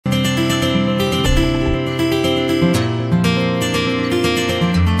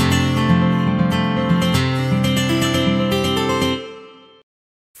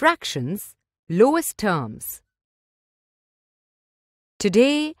Fractions, lowest terms.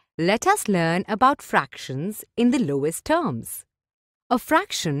 Today, let us learn about fractions in the lowest terms. A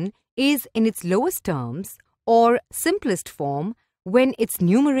fraction is in its lowest terms or simplest form when its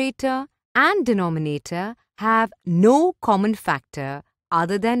numerator and denominator have no common factor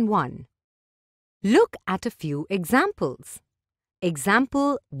other than 1. Look at a few examples.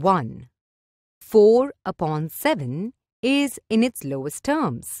 Example 1. 4 upon 7 is in its lowest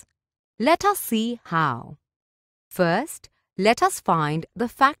terms. Let us see how. First, let us find the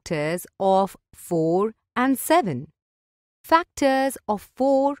factors of 4 and 7. Factors of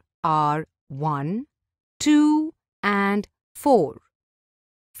 4 are 1, 2 and 4.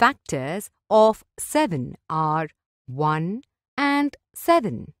 Factors of 7 are 1 and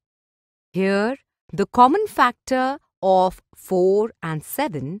 7. Here, the common factor of 4 and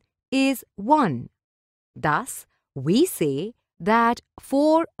 7 is 1. Thus, we say that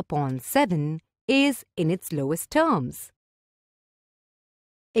 4 upon 7 is in its lowest terms.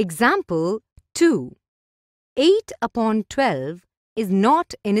 Example 2. 8 upon 12 is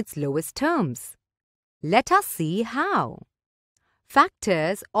not in its lowest terms. Let us see how.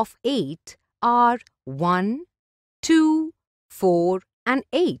 Factors of 8 are 1, 2, 4 and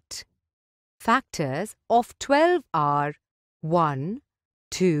 8. Factors of 12 are 1,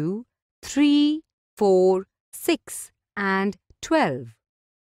 2, 3, 4, 6 and 12.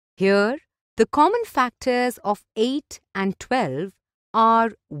 Here, the common factors of 8 and 12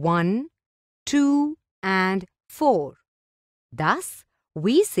 are 1, 2 and 4. Thus,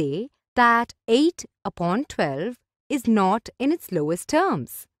 we say that 8 upon 12 is not in its lowest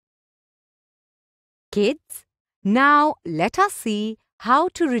terms. Kids, now let us see how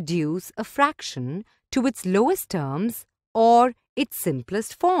to reduce a fraction to its lowest terms or its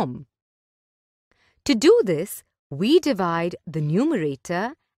simplest form. To do this, we divide the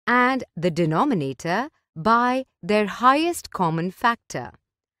numerator and the denominator by their highest common factor.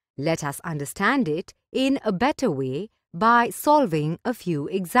 Let us understand it in a better way by solving a few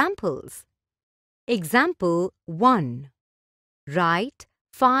examples. Example 1. Write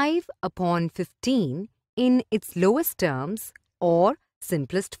 5 upon 15 in its lowest terms or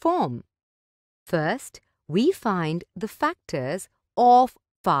simplest form. First, we find the factors of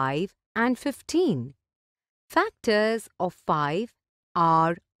 5 and 15. Factors of 5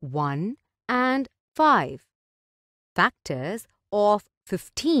 are 1 and 5. Factors of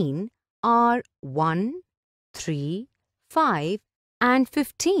 15 are 1, 3, 5 and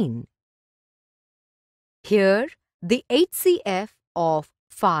 15. Here, the HCF of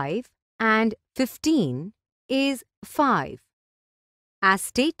 5 and 15 is 5. As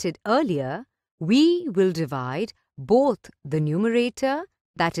stated earlier, we will divide both the numerator,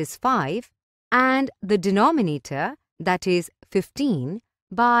 that is 5, and the denominator, that is 15,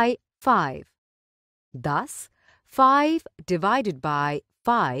 by 5. Thus, 5 divided by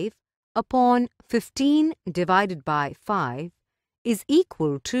 5 upon 15 divided by 5 is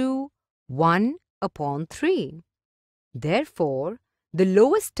equal to 1 upon 3. Therefore, the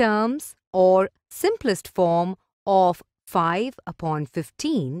lowest terms or simplest form of 5 upon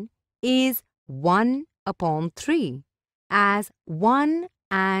 15 is 1 upon 3, as 1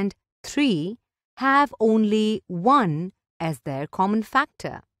 and 3 have only 1 as their common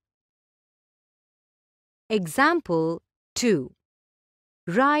factor. Example 2.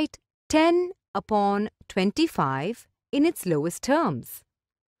 Write 10 upon 25 in its lowest terms.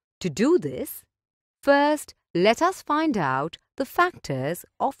 To do this, first let us find out the factors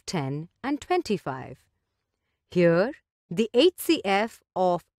of 10 and 25. Here, the HCF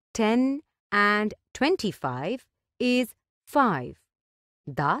of 10 and 25 is 5.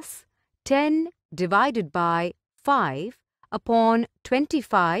 Thus, 10 divided by 5 upon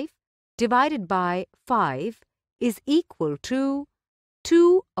 25 divided by 5 is equal to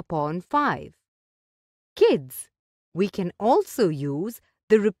 2 upon 5. Kids, we can also use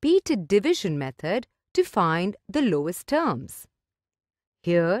the repeated division method to find the lowest terms.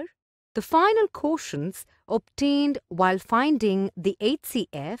 Here, the final quotients obtained while finding the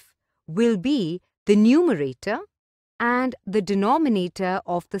HCF will be the numerator and the denominator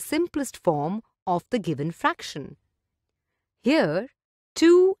of the simplest form of the given fraction. Here,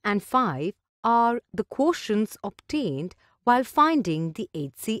 2 and 5 are the quotients obtained while finding the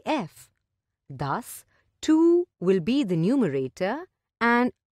HCF. Thus, 2 will be the numerator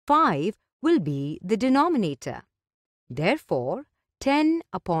and 5 will be the denominator. Therefore, 10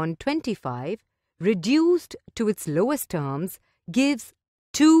 upon 25 reduced to its lowest terms gives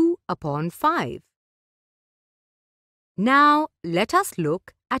 2 upon 5. Now, let us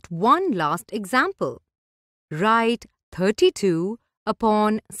look at one last example. Write 32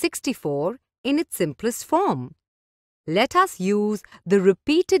 upon 64 in its simplest form. Let us use the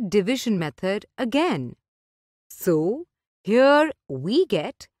repeated division method again. So, here we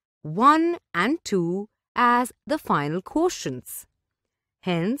get 1 and 2 as the final quotients.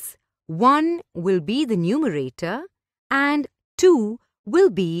 Hence, 1 will be the numerator and 2 will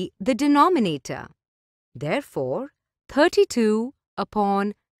be the denominator. Therefore, 32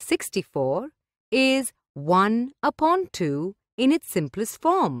 upon 64 is 1 upon 2 in its simplest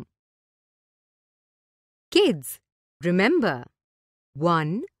form. Kids, remember,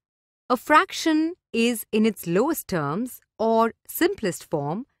 1. A fraction is in its lowest terms or simplest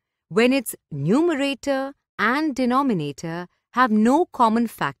form when its numerator and denominator have no common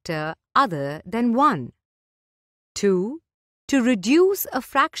factor other than 1. 2. To reduce a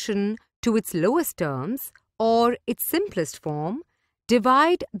fraction to its lowest terms or its simplest form,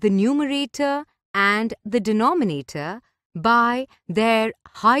 divide the numerator and the denominator by their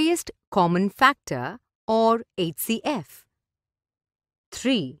highest common factor or HCF.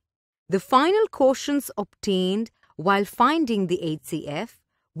 3. The final quotients obtained while finding the HCF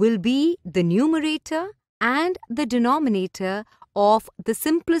will be the numerator and the denominator of the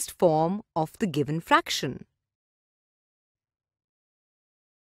simplest form of the given fraction.